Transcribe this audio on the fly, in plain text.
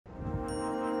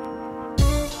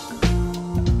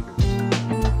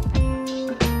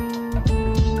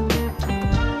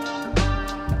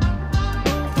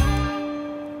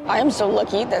am so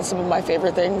lucky that some of my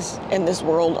favorite things in this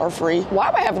world are free. Why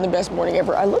am I having the best morning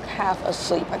ever? I look half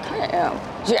asleep. I kind of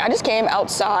am. So yeah, I just came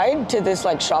outside to this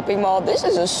like shopping mall. This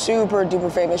is a super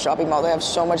duper famous shopping mall. They have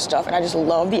so much stuff and I just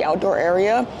love the outdoor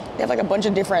area. They have like a bunch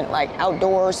of different like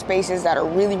outdoor spaces that are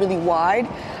really, really wide.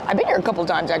 I've been here a couple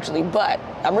times actually, but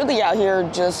I'm really out here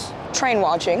just train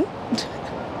watching.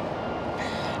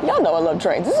 Y'all know I love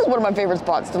trains. This is one of my favorite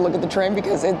spots to look at the train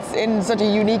because it's in such a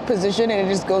unique position and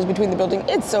it just goes between the building.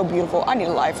 It's so beautiful. I need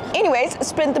a life. Anyways,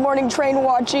 spent the morning train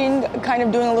watching, kind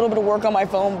of doing a little bit of work on my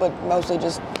phone, but mostly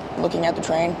just looking at the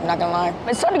train, I'm not gonna lie.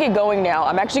 It's time to get going now.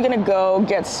 I'm actually gonna go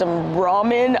get some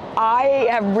ramen. I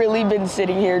have really been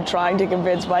sitting here trying to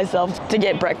convince myself to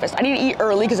get breakfast. I need to eat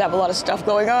early because I have a lot of stuff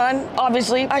going on.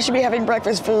 Obviously, I should be having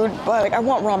breakfast food, but like, I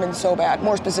want ramen so bad.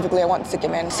 More specifically, I want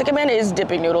sikkemen. Sikkemen is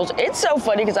dipping noodles. It's so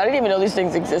funny because I didn't even know these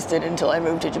things existed until I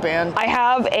moved to Japan. I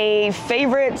have a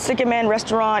favorite sikkemen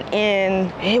restaurant in,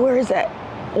 hey, where is that?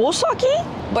 Osaki?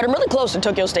 But I'm really close to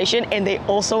Tokyo Station and they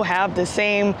also have the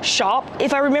same shop.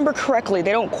 If I remember correctly,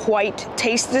 they don't quite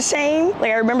taste the same.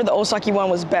 Like I remember the Osaki one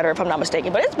was better if I'm not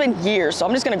mistaken, but it's been years, so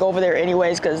I'm just gonna go over there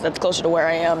anyways because that's closer to where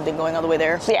I am than going all the way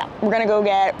there. So yeah, we're gonna go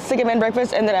get sikkemen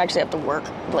breakfast and then I actually have to work,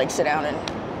 like sit down and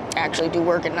actually do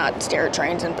work and not stare at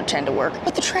trains and pretend to work.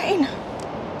 But the train,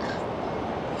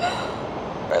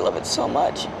 I love it so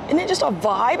much. And it's just a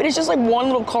vibe, and it's just like one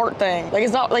little cart thing. Like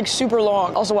it's not like super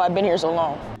long. Also why I've been here so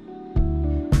long.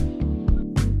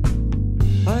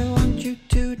 I want you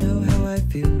to know how I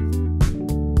feel.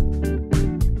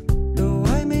 Though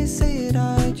I may say it,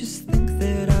 I just think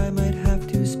that I might have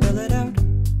to spell it out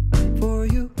for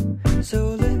you.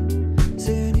 So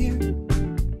listen here.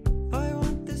 I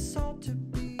want this all to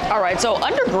be. All right, so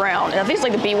underground, and I think it's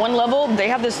like the B1 level, they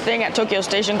have this thing at Tokyo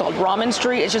Station called Ramen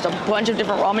Street. It's just a bunch of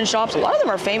different ramen shops. A lot of them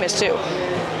are famous too.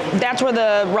 That's where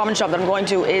the ramen shop that I'm going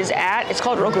to is at. It's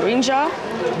called Rokurinja,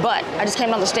 but I just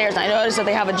came down the stairs and I noticed that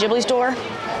they have a Ghibli store,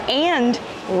 and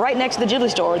right next to the Ghibli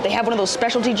store, they have one of those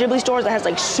specialty Ghibli stores that has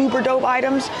like super dope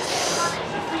items.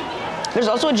 There's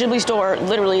also a Ghibli store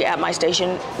literally at my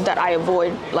station that I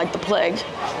avoid like the plague.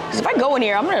 Because if I go in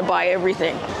here, I'm gonna buy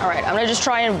everything. All right, I'm gonna just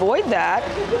try and avoid that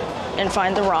and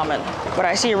find the ramen. But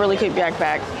I see a really cute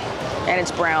backpack and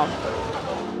it's brown.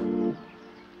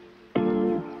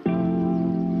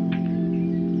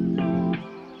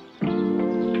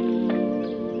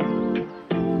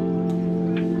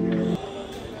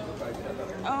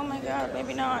 Oh my God,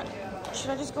 maybe not.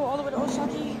 Should I just go all the way to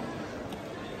Osaki?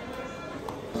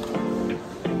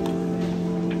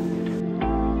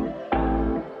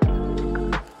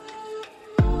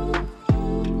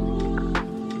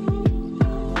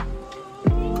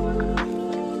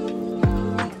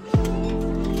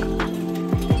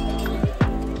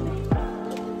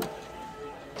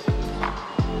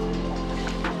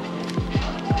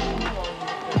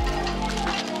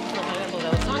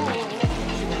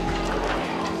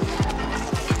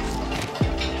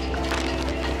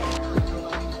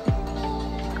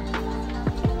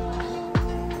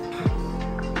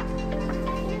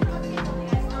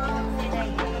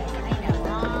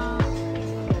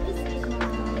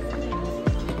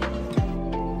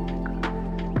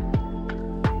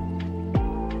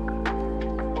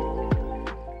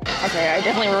 Okay, I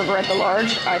definitely regret the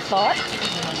large. I thought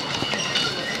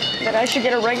that I should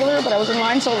get a regular, but I was in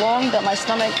line so long that my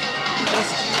stomach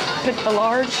just picked the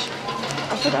large.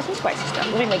 I forgot some spicy stuff.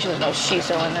 Let me make sure there's no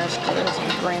shiso in this, because there's some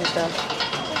green stuff.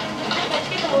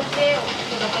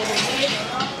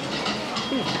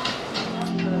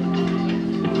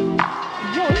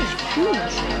 Yo, it's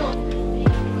huge.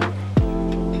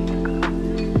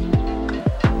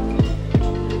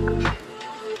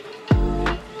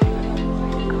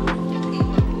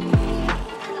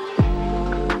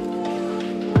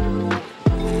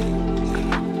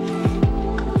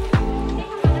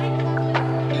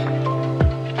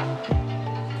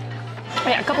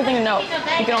 A couple things to note.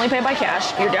 You can only pay by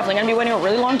cash. You're definitely gonna be waiting a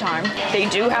really long time. They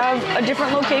do have a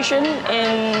different location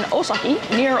in Osaki,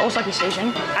 near Osaki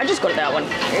Station. I just go to that one.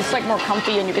 It's like more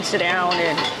comfy and you can sit down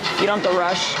and you don't have to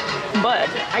rush. But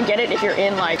I get it if you're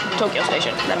in like Tokyo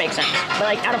Station. That makes sense. But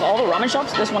like out of all the ramen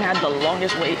shops, this one had the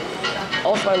longest wait.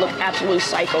 Also, I look absolutely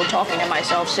psycho talking to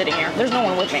myself sitting here. There's no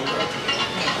one with me.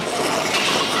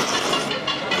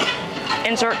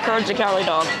 Insert Courage the Cowardly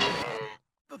Dog.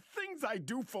 I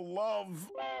do for love.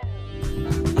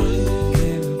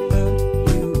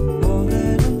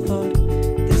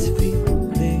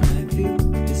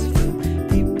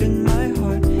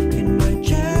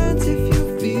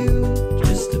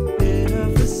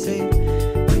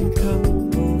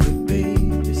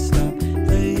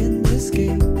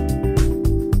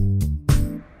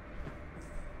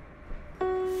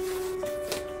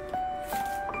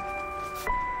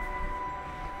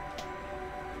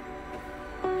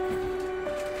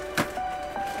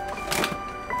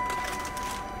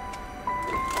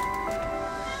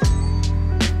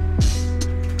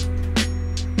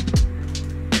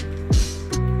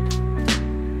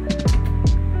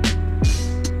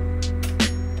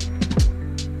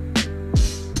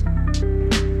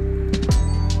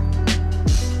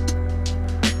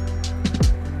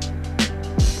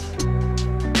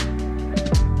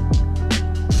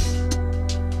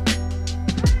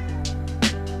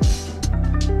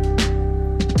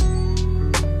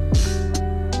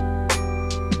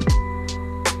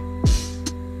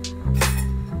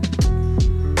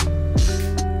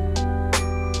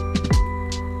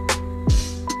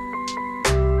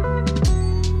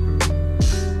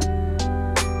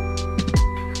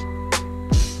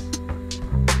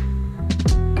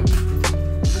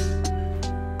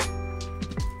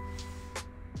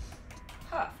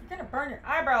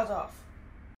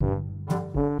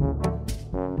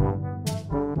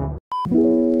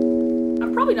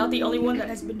 probably not the only one that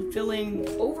has been feeling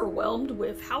overwhelmed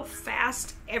with how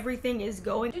fast everything is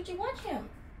going. Did you watch him?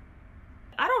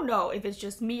 I don't know if it's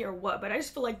just me or what, but I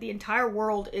just feel like the entire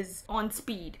world is on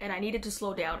speed and I needed to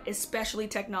slow down, especially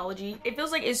technology. It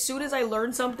feels like as soon as I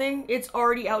learn something, it's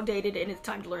already outdated and it's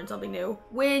time to learn something new.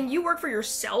 When you work for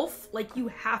yourself, like you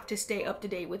have to stay up to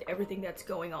date with everything that's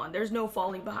going on. There's no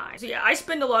falling behind. So yeah, I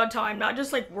spend a lot of time not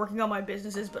just like working on my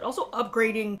businesses, but also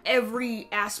upgrading every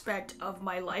aspect of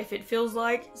my life, it feels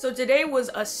like. So today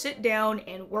was a sit down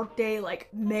and work day, like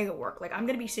mega work. Like I'm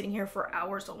gonna be sitting here for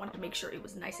hours, so I wanted to make sure it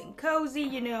was nice and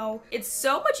cozy. You know, it's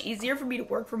so much easier for me to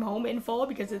work from home in fall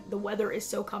because the weather is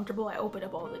so comfortable. I open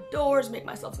up all the doors, make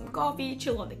myself some coffee,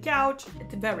 chill on the couch.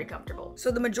 It's very comfortable. So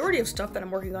the majority of stuff that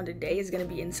I'm working on today is going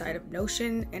to be inside of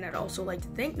Notion, and I'd also like to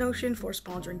thank Notion for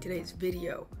sponsoring today's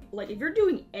video. Like if you're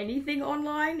doing anything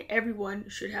online, everyone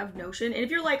should have Notion. And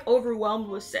if you're like overwhelmed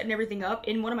with setting everything up,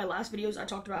 in one of my last videos, I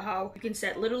talked about how you can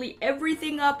set literally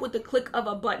everything up with the click of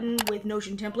a button with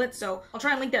Notion templates. So I'll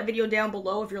try and link that video down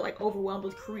below if you're like overwhelmed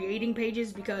with creating pages,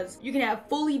 because you can have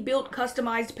fully built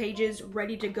customized pages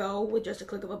ready to go with just a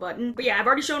click of a button. But yeah, I've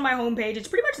already shown my homepage. It's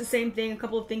pretty much the same thing. A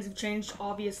couple of things have changed,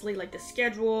 obviously, like the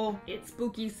schedule, it's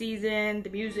spooky season, the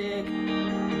music.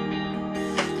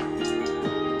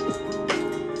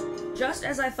 Just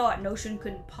as I thought, Notion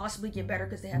couldn't possibly get better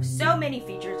because they have so many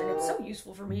features and it's so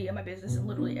useful for me and my business and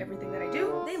literally everything that I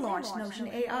do. They launched Notion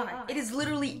AI. It is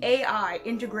literally AI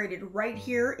integrated right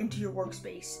here into your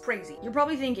workspace. Crazy. You're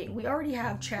probably thinking, we already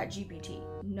have ChatGPT.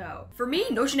 No. For me,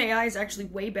 Notion AI is actually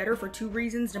way better for two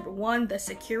reasons. Number one, the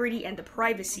security and the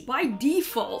privacy. By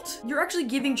default, you're actually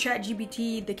giving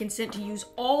ChatGPT the consent to use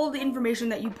all the information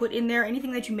that you put in there,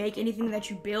 anything that you make, anything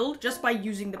that you build, just by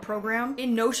using the program.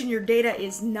 In Notion, your data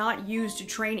is not used to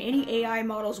train any AI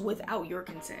models without your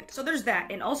consent. So there's that.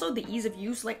 And also the ease of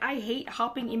use. Like I hate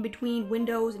hopping in between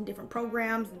windows and different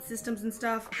programs and systems and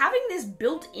stuff. Having this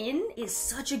built in is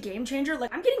such a game changer.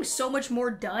 Like I'm getting so much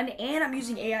more done and I'm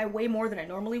using AI way more than I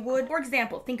normally would. For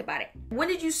example, think about it. When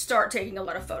did you start taking a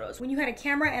lot of photos? When you had a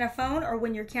camera and a phone, or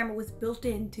when your camera was built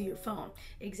into your phone?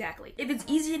 Exactly. If it's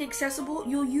easy and accessible,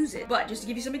 you'll use it. But just to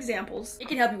give you some examples, it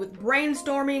can help you with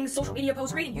brainstorming, social media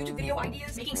posts, creating YouTube video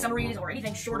ideas, making summaries or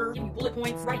anything shorter, giving you bullet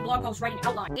points, writing blog posts, writing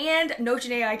outline. And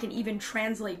Notion AI can even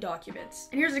translate documents.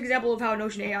 And here's an example of how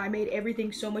Notion AI made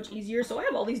everything so much easier. So I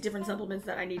have all these different supplements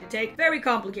that I need to take. Very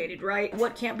complicated, right?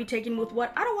 What can't be taken with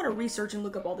what? I don't want to research and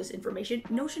look up all this information.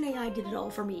 Notion AI did it all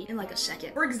for me in like a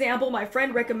second. For example, my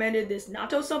friend recommended this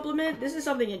natto supplement. This is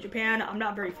something in Japan. I'm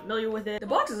not very familiar with it. The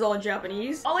box is all in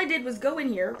Japanese. All I did was go in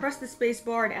here, press the space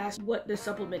bar, and ask what this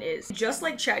supplement is. Just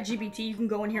like ChatGPT, you can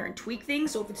go in here and tweak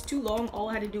things. So if it's too long, all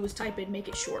I had to do was type in, make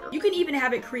it shorter. You can even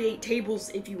have it create tables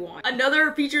if you want.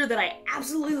 Another feature that I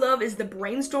absolutely love is the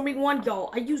brainstorming one.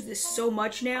 Y'all, I use this so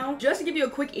much now. Just to give you a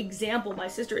quick example, my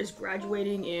sister is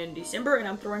graduating in December and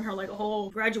I'm throwing her like a whole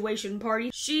graduation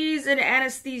party. She's an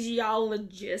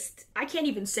anesthesiologist. I can't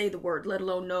even say the word, let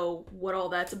alone know what all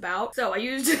that's about. So I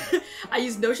used I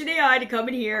used Notion AI to come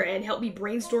in here and help me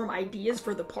brainstorm ideas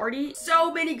for the party.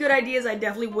 So many good ideas I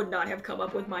definitely would not have come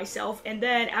up with myself. And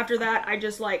then after that, I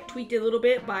just like tweaked it a little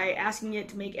bit by asking it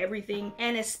to make everything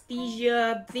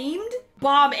anesthesia themed.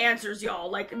 Bomb answers,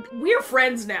 y'all. Like, we're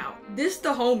friends now. This the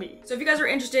homie. So if you guys are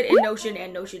interested in Notion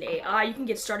and Notion AI, you can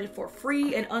get started for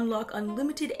free and unlock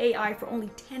unlimited AI for only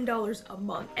 $10 a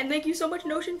month. And thank you so much,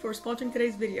 Notion, for sponsoring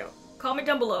today's video. Comment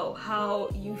down below how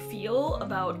you feel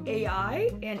about AI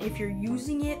and if you're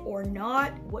using it or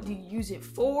not. What do you use it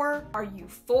for? Are you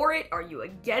for it? Are you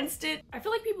against it? I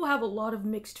feel like people have a lot of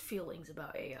mixed feelings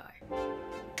about AI.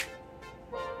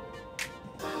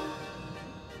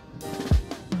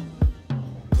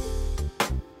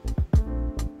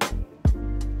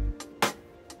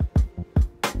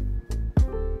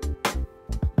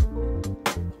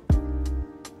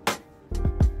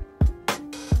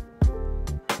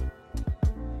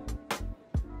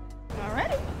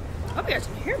 Hope you guys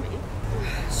can hear me.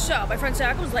 So my friend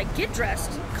Saka was like, get dressed,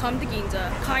 come to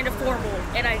Ginza, kind of formal.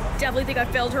 And I definitely think I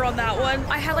failed her on that one.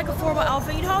 I had like a formal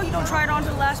outfit, you know, you don't try it on to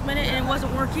the last minute and it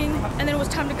wasn't working. And then it was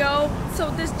time to go.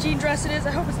 So this jean dress it is,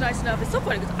 I hope it's nice enough. It's so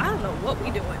funny because I don't know what we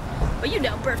doing. But you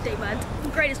know, birthday month,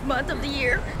 greatest month of the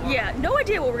year. Yeah, no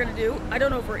idea what we're gonna do. I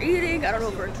don't know if we're eating, I don't know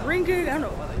if we're drinking, I don't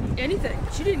know anything.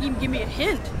 She didn't even give me a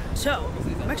hint. So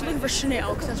I'm actually looking for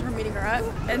Chanel because that's where we're meeting her at.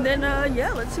 And then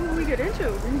yeah, let's see what we get into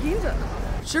in Ginza.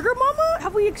 Sugar mama,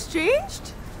 have we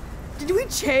exchanged? Did we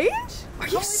change? Are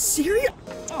you serious?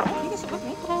 Oh, you guys with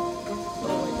me?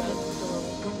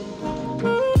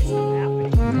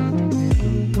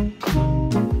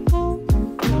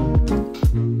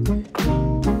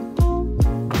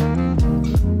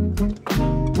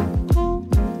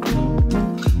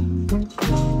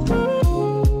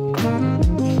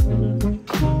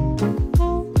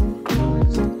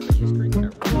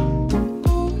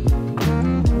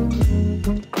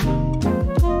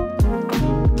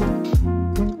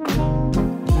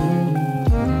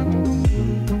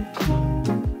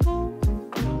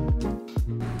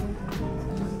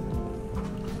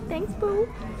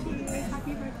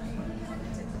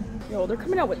 they're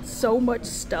coming out with so much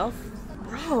stuff.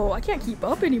 Bro, I can't keep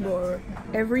up anymore.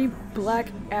 Every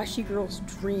black ashy girl's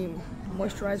dream.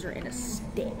 Moisturizer in a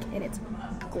stick, and it's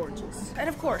gorgeous. And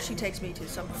of course, she takes me to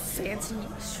some fancy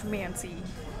schmancy.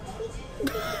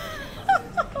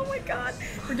 Oh my god.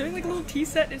 We're doing like a little tea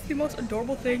set. It's the most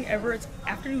adorable thing ever. It's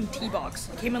afternoon tea box.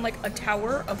 It came in like a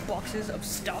tower of boxes of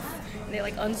stuff, and they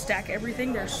like unstack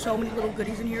everything. There's so many little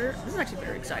goodies in here. This is actually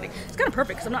very exciting. It's kind of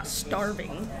perfect because I'm not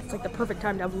starving. It's like the perfect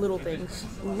time to have little things.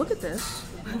 Look at this.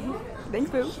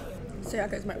 Thanks, boo.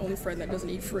 Sayaka is my only friend that doesn't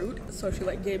eat fruit, so she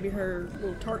like gave me her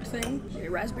little tart thing. Yeah,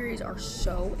 raspberries are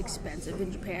so expensive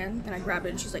in Japan, and I grabbed it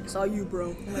and she's like, it's all you,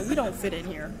 bro. I'm like, we don't fit in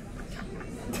here.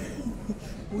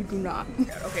 We do not.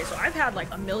 Okay, so I've had like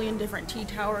a million different tea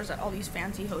towers at all these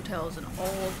fancy hotels and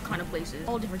all kind of places,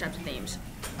 all different types of names.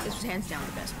 This was hands down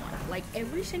the best one. Like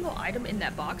every single item in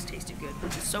that box tasted good,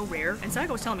 which is so rare. And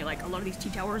Sayaka was telling me like a lot of these tea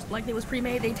towers, like they was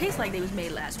pre-made, they taste like they was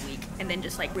made last week and then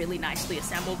just like really nicely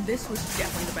assembled. This was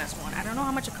definitely the best one. I don't know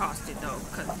how much it costed though,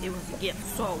 because it was a gift,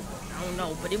 so I don't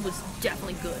know, but it was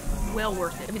definitely good. Well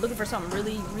worth it. If you're looking for something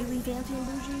really, really fancy and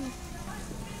bougie,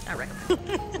 I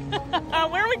recommend.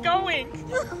 Where are we going?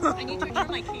 I need to return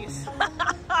my keys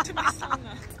to my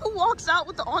sauna. Who walks out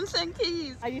with the onsen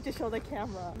keys? I need to show the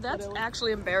camera. That's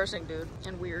actually embarrassing, dude,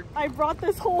 and weird. I brought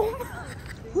this home.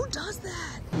 Who does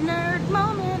that? Nerd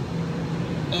moment.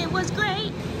 It was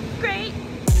great, great.